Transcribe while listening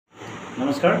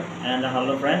Namaskar and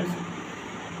hello friends.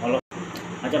 All of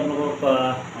आज आप लोगों को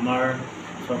हमार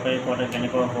सरकारी कोटा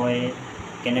केनेकुआ होय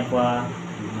केनेकुआ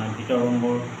ভিতৰ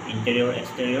ৰুমবোৰ ইন্টেৰিয়ৰ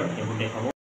এক্সটেৰিয়ৰ এইবোৰ দেখাব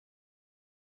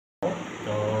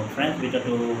তো ফ্ৰেন্ডছ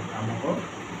ভিডিওটো আৰম্ভ কৰোঁ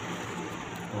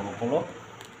তো সকলো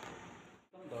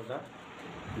দৰ্জা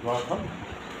দুৱাৰখন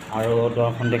আৰু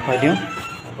দুৱাৰখন দেখুৱাই দিওঁ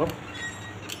আকৌ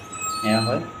এয়া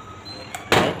হয়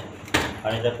ৰাইট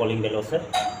আৰু এটা কলিং বেল আছে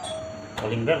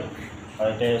কলিং বেল আৰু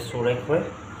এটা সুৰেক হয়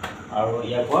আৰু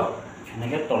ইয়াৰ পৰা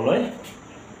এনেকৈ তললৈ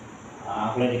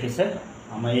আগলৈ দেখিছে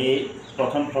আমাৰ এই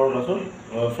প্ৰথম ফ্ল'ৰত আছোঁ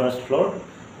ফাৰ্ষ্ট ফ্ল'ৰ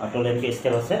আৰু তললৈকে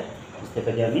ষ্টেপ আছে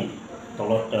ষ্টেপেদি আমি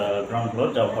তলত গ্ৰাউণ্ড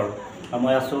ফ্ল'ৰত যাব পাৰোঁ আৰু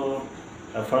মই আছোঁ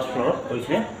ফাৰ্ষ্ট ফ্ল'ৰত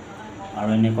কৈছোঁৱে আৰু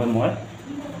এনেকৈ মই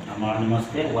আমাৰ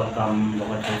নমস্তে ৱেলকাম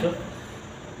লগাই থৈছোঁ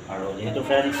আৰু যিহেতু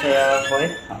ফ্ৰেণ্ডছ হয়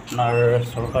আপোনাৰ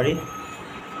চৰকাৰী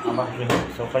আমাৰ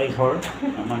চৰকাৰী ঘৰ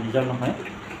আমাৰ নিজৰ নহয়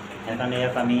সেইকাৰণে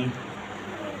ইয়াত আমি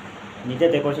নিজে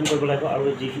ডেক'ৰেশ্যন কৰিব লাগিব আৰু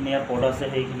যিখিনি ইয়াত পৰ্দা আছে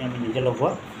সেইখিনি আমি নিজে লগোৱা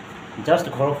জাষ্ট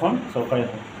ঘৰখন চৰকাৰী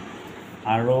হয়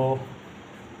আৰু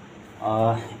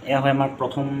এয়া হয় আমাৰ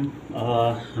প্ৰথম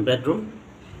বেডৰুম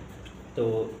তো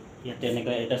ইয়াতে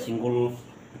এনেকৈ এটা ছিংগল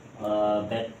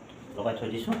বেড লগাই থৈ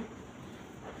দিছোঁ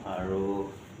আৰু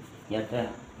ইয়াতে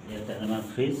আমাৰ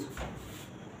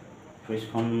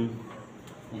ফ্ৰিজখন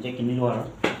নিজে কিনিলোঁ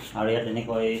আৰু ইয়াত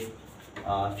এনেকৈ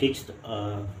ফিক্সড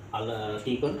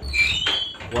কি কয়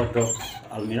wardrobe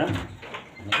almira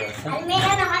এনেকৈ আছে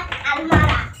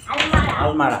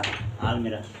আলমাৰা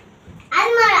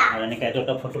আৰু এনেকৈ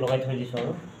এটা ফটো লগাই থৈ দিছোঁ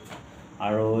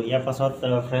আৰু ইয়াৰ পাছত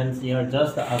ফ্ৰেণ্ডছ ইয়াৰ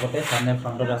জাষ্ট আগতে সামনে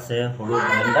ফ্ৰণ্টত আছে সৰু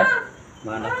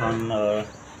বাৰাণ্ডাখন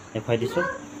দেখুৱাই দিছোঁ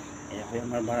এয়া হয়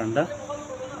আমাৰ বাৰাণ্ডা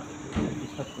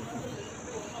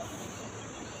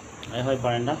এয়া হয়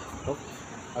বাৰাণ্ডা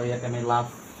আৰু ইয়াত আমি লাভ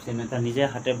চিমেণ্ট নিজে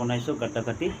হাতে বনাইছোঁ গাঁটা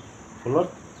কাটি ফুলত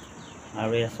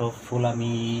আৰু এয়া চব ফুল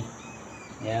আমি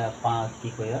এয়া কি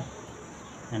কয়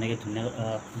এনেকৈ ধুনীয়া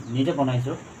নিজে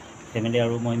বনাইছোঁ ফেমিলি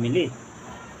আৰু মই মিলি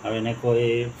আৰু এনেকৈ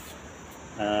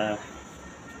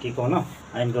কি কওঁ ন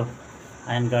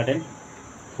আইন গাৰ্ডেন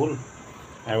ফুল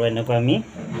আৰু এনেকৈ আমি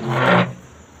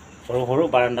সৰু সৰু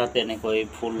বাৰাণ্ডাত এনেকৈ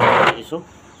ফুল লগাই দিছোঁ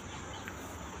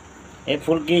এই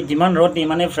ফুল কি যিমান ৰ'দ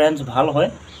ইমানেই ফ্ৰেণ্ডছ ভাল হয়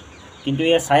কিন্তু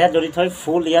ইয়াত ছায়া জড়ি থৈ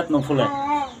ফুল ইয়াত নুফুলে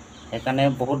সেইকাৰণে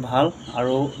বহুত ভাল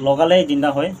আৰু লগালেই জিন্দা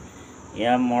হয়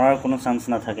ইয়াৰ মৰাৰ কোনো চান্স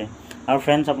নাথাকে আৰু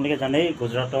ফ্ৰেণ্ডছ আপোনালোকে জানেই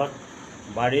গুজৰাটত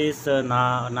বাৰিছ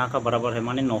না কা বৰাবৰ হয়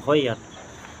মানে নহয় ইয়াত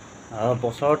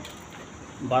বছৰত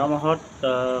 12 মাহত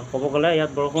ক'ব গ'লে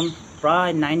ইয়াত বৰষুণ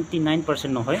প্ৰায়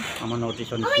 99% নহয় আমাৰ নৰ্থ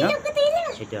ইষ্টৰ নিচিনা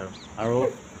এতিয়া আৰু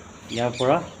ইয়াৰ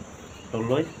পৰা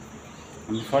তললৈ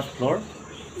আমি ফাৰ্ষ্ট ফ্ল'ৰ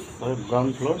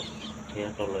গ্ৰাউণ্ড ফ্ল'ৰ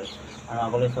ইয়াৰ তললৈ আৰু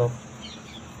আগলৈ চব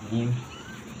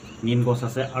নিম গছ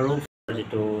আছে আৰু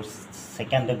যিটো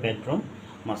ছেকেণ্ড বেডৰুম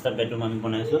মাষ্টাৰ বেডৰুম আমি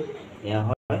বনাইছোঁ এয়া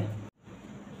হয়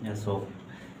চব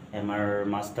আমাৰ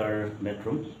মাষ্টাৰ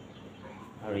বেডৰুম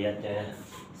আৰু ইয়াতে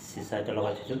চিচা এটা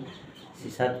লগাই থৈছোঁ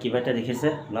চিচাত কিবা এটা দেখিছে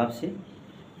লাভছি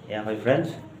এয়া হয় ফ্ৰেণ্ডছ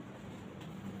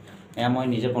এয়া মই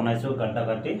নিজে বনাইছোঁ গাঁটা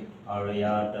কাটি আৰু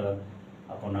ইয়াত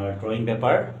আপোনাৰ ড্ৰয়িং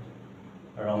পেপাৰ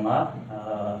ৰঙা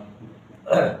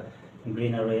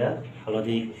গ্ৰীণ আৰু ইয়াত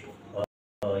হালধি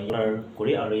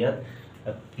কৰি আৰু ইয়াত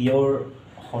পিয়'ৰ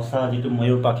সঁচা যিটো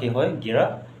ময়ূৰ পাখি হয় গিৰা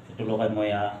সেইটো লগাই মই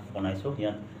বনাইছোঁ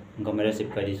ইয়াত গমেৰে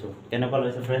চিপকাই দিছোঁ কেনেকুৱা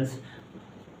লাগিছে ফ্ৰেণ্ডছ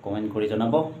কমেণ্ট কৰি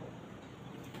জনাব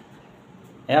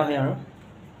এয়া হয়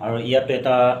আৰু ইয়াতো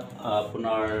এটা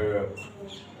আপোনাৰ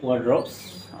ৱাৰ্ড্ৰবছ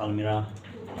আলমিৰা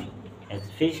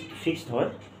ফিক্সড হয়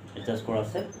এডজাষ্ট কৰা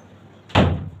আছে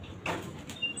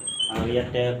আৰু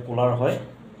ইয়াতে কুলাৰ হয়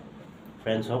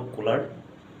ফ্ৰেণ্ডছ হওক কুলাৰ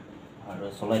আৰু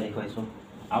চলাই দেখুৱাইছোঁ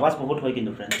আৱাজ বহুত হয়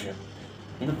কিন্তু ফ্ৰেণ্ডছ ইয়াত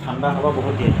কিন্তু ঠাণ্ডা হাৱা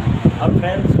বহুত দিয়ে আৰু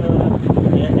ফ্ৰেণ্ডছ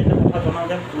ইয়াত এটা কথা জনাওঁ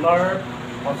যে কুলাৰ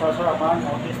সচৰাচৰ আমাৰ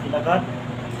নৰ্থ ইষ্ট এলেকাত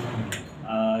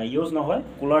ইউজ নহয়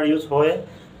কুলাৰ ইউজ হয়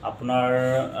আপোনাৰ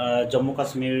জম্মু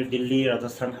কাশ্মীৰ দিল্লী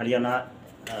ৰাজস্থান হাৰিয়ানা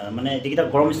মানে যিকেইটা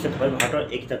গৰম ষ্টেট হয় ভাৰতৰ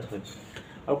এইকেইটাত হয়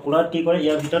আৰু কুলাৰ কি কৰে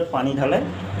ইয়াৰ ভিতৰত পানী ঢালে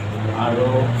আৰু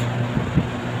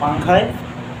পাংখাই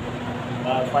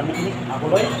পানীখিনি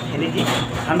আগলৈ ঠেলি দি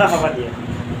ঠাণ্ডা হাৱা দিয়ে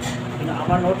কিন্তু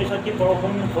আমাৰ নৰ্থ ইষ্টত কি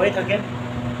বৰষুণ হৈয়ে থাকে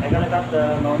সেইকাৰণে তাত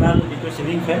নৰ্মেল যিটো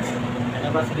চিলিং ফেন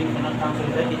এনেকুৱা চিলিং ফেনত কাম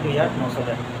চলি যায় কিন্তু ইয়াত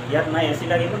নচলে ইয়াত নাই এ চি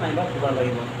লাগিব নাইবা কুলাৰ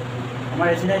লাগিব আমাৰ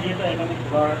এ চি নাই যিহেতু সেইকাৰণে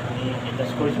কুলাৰ আমি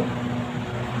এডজাষ্ট কৰিছোঁ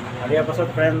আৰু ইয়াৰ পাছত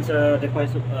ফ্ৰেণ্ডছ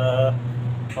দেখুৱাইছোঁ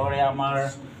ধৰে আমাৰ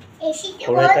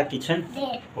সৰু এটা কিটচেন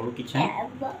সৰু কিটচেন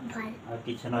আৰু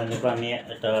কিটচেনৰ এনেকুৱা আমি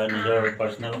এটা নিজৰ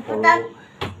পাৰ্চনেল সৰু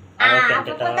আৰু কেণ্ট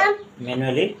এটা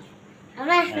মেনুৱেলি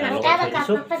লগাই থৈ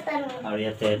দিছোঁ আৰু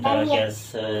ইয়াতে এটা গেছ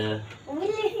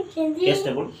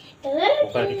টেবুল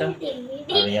কুকাৰকেইটা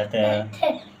আৰু ইয়াতে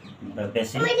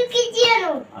বেছি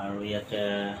আৰু ইয়াতে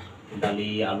দালি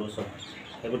আলু চব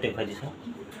এইবোৰ দেখুৱাই দিছোঁ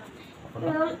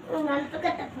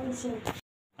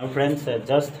আৰু ফ্ৰেণ্ডছ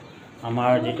জাষ্ট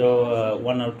আমাৰ যিটো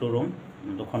 1 আৰু 2 ৰুম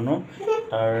দুখন ৰুম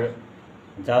তাৰ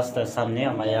জাষ্ট সামনে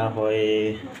আমাৰ ইয়াৰ হয়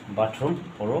বাথৰুম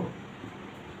সৰু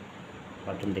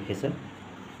বাথৰুম দেখিছে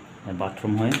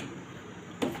বাথৰুম হয়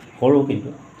সৰু কিন্তু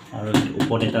আৰু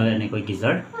ওপৰত এটা এনেকৈ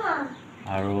গিজাৰ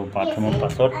আৰু বাথৰুমৰ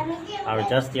পাছত আৰু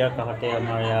জাষ্ট ইয়াৰ কাষতে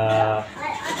আমাৰ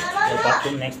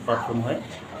বাথৰুম নেক্সট বাথৰুম হয়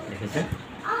দেখিছে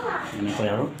এনেকৈ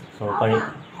আৰু চৰকাৰী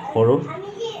সৰু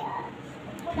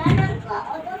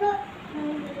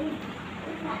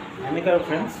এনেকৈ আৰু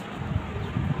ফ্ৰেণ্ডছ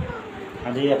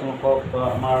আজি আপোনালোকক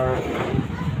আমাৰ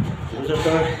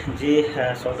গুজৰাটৰ যি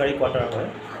চৰকাৰী কোৱাৰ্টাৰ হয়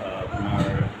আপোনাৰ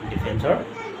ডিফেন্সৰ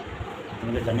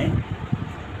আপোনালোকে জানে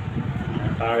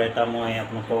তাৰ এটা মই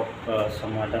আপোনালোকক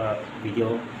সময় এটা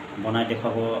ভিডিঅ' বনাই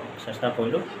দেখুৱাব চেষ্টা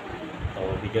কৰিলোঁ তো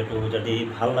ভিডিঅ'টো যদি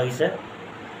ভাল লাগিছে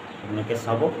আপোনালোকে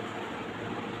চাব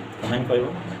কমেণ্ট কৰিব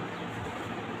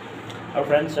আৰু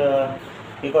ফ্ৰেণ্ডছ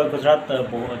কি কয় গুজৰাট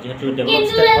যিহেতু ডেভেলপ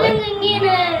ষ্টেট হয়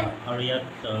আৰু ইয়াত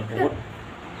বহুত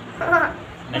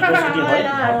মেট্ৰ' চিটি হয়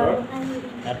ভাৰতৰ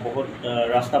ইয়াত বহুত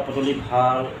ৰাস্তা পদূলি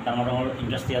ভাল ডাঙৰ ডাঙৰ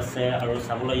ইণ্ডাষ্ট্ৰী আছে আৰু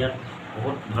চাবলৈ ইয়াত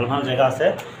বহুত ভাল ভাল জেগা আছে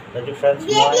যদি ফ্ৰেণ্ডছ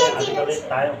মই আজিকালি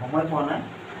সময় পোৱা নাই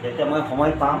যেতিয়া মই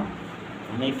সময় পাম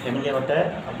আমি ফেমিলিৰ সৈতে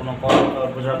আপোনালোকৰ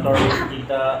গুজৰাটৰ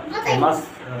যিকেইটা ফেমাছ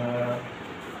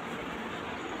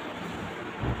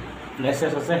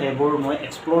প্লেচেছ আছে সেইবোৰ মই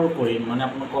এক্সপ্ল'ৰ কৰিম মানে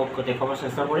আপোনালোকক দেখুৱাব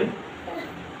চেষ্টা কৰিম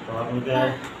তো আপোনালোকে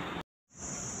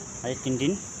আজি 3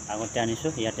 দিন আগতে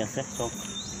আনিছোঁ ইয়াতে আছে চব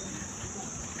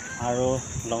আৰু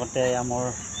লগতে মোৰ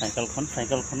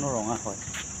চাইকেলখনো ৰঙা হয়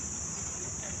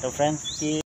তো ফ্ৰেণ্ডছ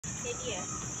কি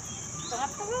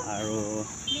আৰু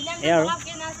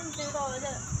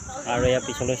ইয়াৰ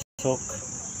পিছলৈ চোক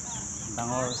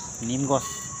ডাঙৰ নিম গছ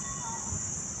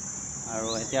আৰু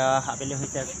এতিয়া আবেলি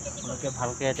হৈছে আপোনালোকে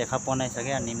ভালকৈ দেখা পোৱা নাই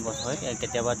চাগে নিম গছ হয়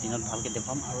কেতিয়াবা দিনত ভালকৈ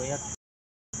দেখুৱাম আৰু ইয়াত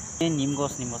নিম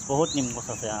গছ বহুত নিম গছ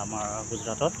আছে আমাৰ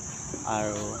গুজৰাটত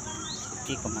আৰু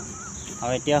কি ক'ম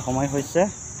আৰু এতিয়া সময় হৈছে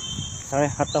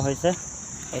 7:30 হৈছে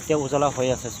এতিয়া উজলা হৈ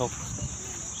আছে চব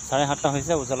 7:30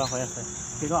 হৈছে উজলা হৈ আছে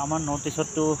কিন্তু আমাৰ নৰ্থ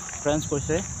ইষ্টতো ফ্ৰেণ্ডছ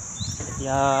কৈছে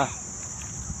এতিয়া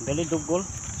বেলি ডুব গ'ল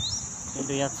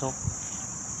কিন্তু ইয়াত চব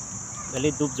বেলি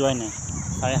ডুব যোৱাই নাই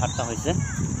 7:30 হৈছে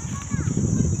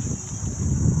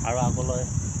আৰু আগলৈ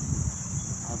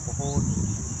বহুত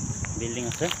বিল্ডিং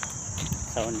আছে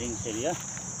সাৰাউণ্ডিং এৰিয়া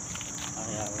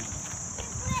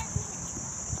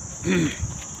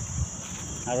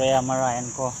আৰু এই আমাৰ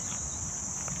আইনক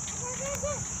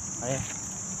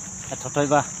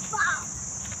থতৈবা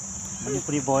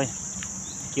মণিপুৰী বয়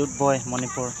কিউট বয়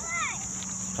মণিপুৰ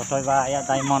থতৈবা এয়া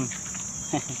ডায়মণ্ড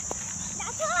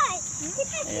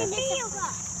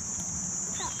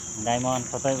ডায়মণ্ড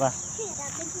থতৈবা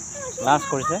লাজ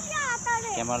কৰিছে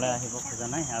কেমেৰালৈ আহিব খোজা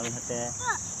নাই আৰু সিহঁতে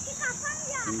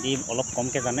হিন্দী অলপ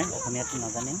কমকৈ জানে অসমীয়াটো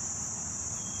নাজানে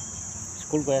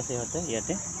স্কুল গৈ আছে সিহঁতে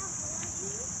ইয়াতে